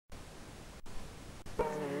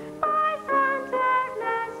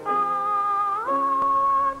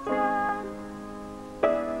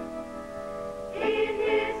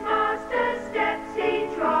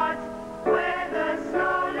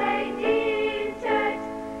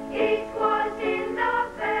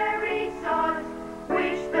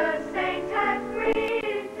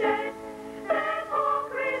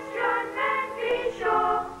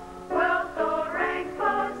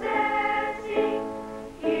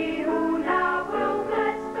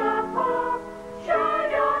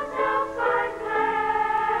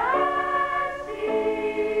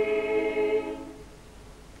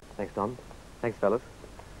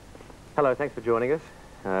thanks for joining us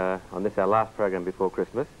on this, our last program before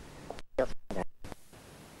Christmas.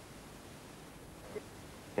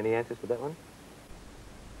 Any answers for that one?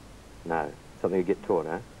 No. Something you get taught,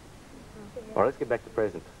 huh? All right, let's get back to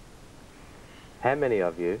present. How many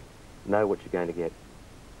of you know what you're going to get?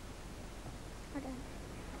 I don't.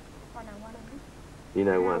 I know one of them. You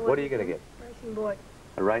know one. What are you going to get? Racing board.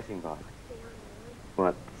 A racing bike.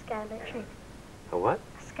 What? Sky Electric. A what?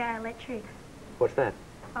 Sky Electric. What's that?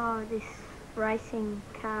 Oh, this racing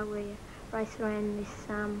car where you race around this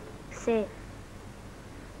set.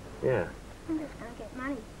 Yeah. I'm just going to get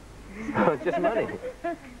money. Oh, it's just money.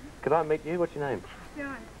 Could I meet you? What's your name?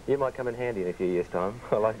 Right. You might come in handy in a few years' time.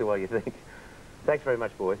 I like the way you think. Thanks very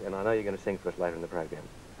much, boys, and I know you're going to sing for us later in the program.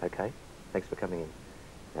 Okay? Thanks for coming in.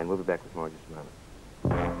 And we'll be back with more in just a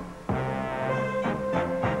moment.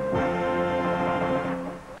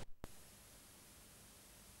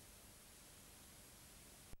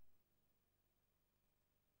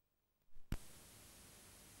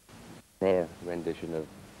 Their rendition of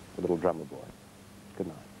The Little Drummer Boy. Good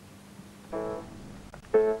night.